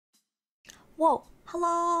Whoa,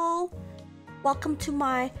 hello! Welcome to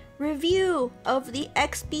my review of the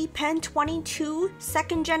XB Pen 22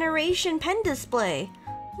 second generation pen display.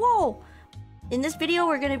 Whoa! In this video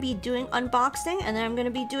we're going to be doing unboxing and then I'm going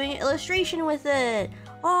to be doing an illustration with it.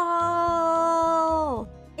 Oh!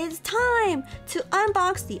 It's time to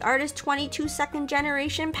unbox the Artist 22 second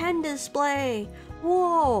generation pen display.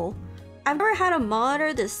 Whoa! I've never had a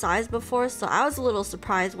monitor this size before, so I was a little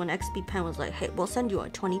surprised when XB Pen was like, hey, we'll send you a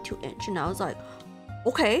 22-inch. And I was like,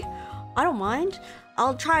 okay, I don't mind.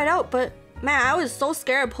 I'll try it out. But man, I was so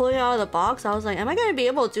scared of pulling it out of the box. I was like, am I gonna be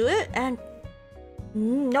able to do it? And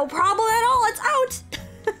no problem at all, it's out!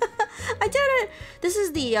 I did it! This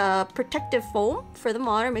is the protective foam for the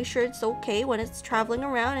monitor. Make sure it's okay when it's traveling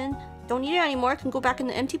around and don't need it anymore. It can go back in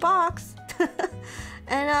the empty box.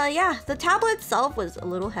 And yeah, the tablet itself was a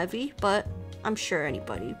little heavy, but I'm sure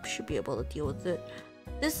anybody should be able to deal with it.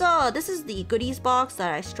 This is the goodies box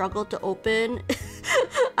that I struggled to open.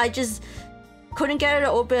 I just couldn't get it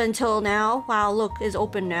to open until now. Wow, look, it's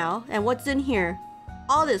open now. And what's in here?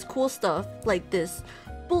 All this cool stuff, like this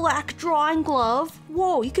black drawing glove.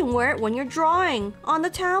 Whoa, you can wear it when you're drawing on the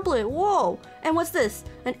tablet. Whoa. And what's this?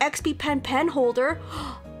 An XB pen holder.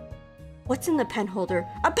 What's in the pen holder?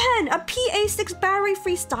 A pen! A PA6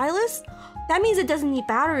 Battery-free Stylus? That means it doesn't need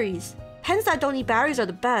batteries. Pens that don't need batteries are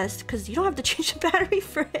the best because you don't have to change the battery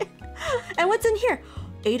for it. And what's in here?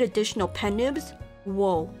 8 additional pen nibs?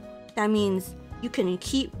 Whoa. That means you can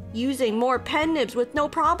keep using more pen nibs with no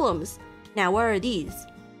problems. Now, what are these?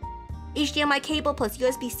 HDMI cable plus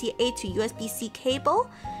USB-C A to USB-C cable.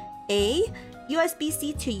 A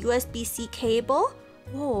USB-C to USB-C cable.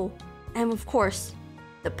 Whoa. And of course,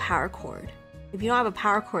 the power cord. If you don't have a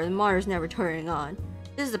power cord, the monitor's never turning on.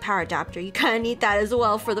 This is the power adapter. You kind of need that as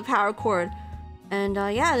well for the power cord. And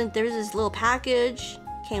yeah, then there's this little package.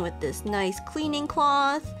 Came with this nice cleaning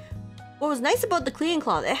cloth. What was nice about the cleaning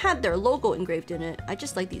cloth, it had their logo engraved in it. I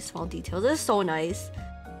just like these small details. This is so nice.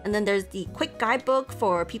 And then there's the quick guidebook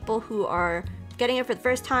for people who are getting it for the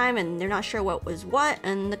first time and they're not sure what was what.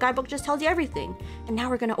 And the guidebook just tells you everything. And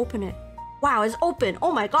now we're gonna open it. Wow, it's open.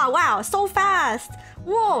 Oh my god, wow, so fast.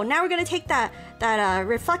 Whoa, now we're gonna take that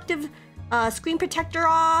reflective screen protector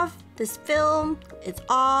off. This film, it's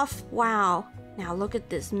off. Wow. Now look at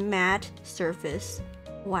this matte surface.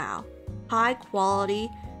 Wow. High quality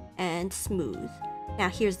and smooth. Now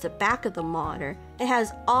here's the back of the monitor. It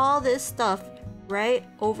has all this stuff right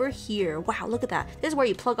over here. Wow, look at that. This is where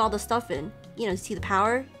you plug all the stuff in. You know, see the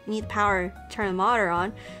power? You need the power to turn the monitor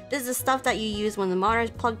on. This is the stuff that you use when the monitor is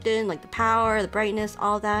plugged in, like the power, the brightness,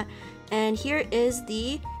 all that. And here is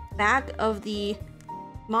the back of the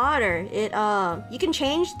monitor. It you can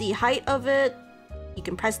change the height of it. You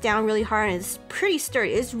can press down really hard and it's pretty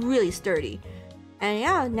sturdy. It's really sturdy. And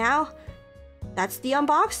yeah, now that's the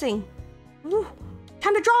unboxing. Woo,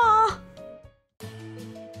 time to draw!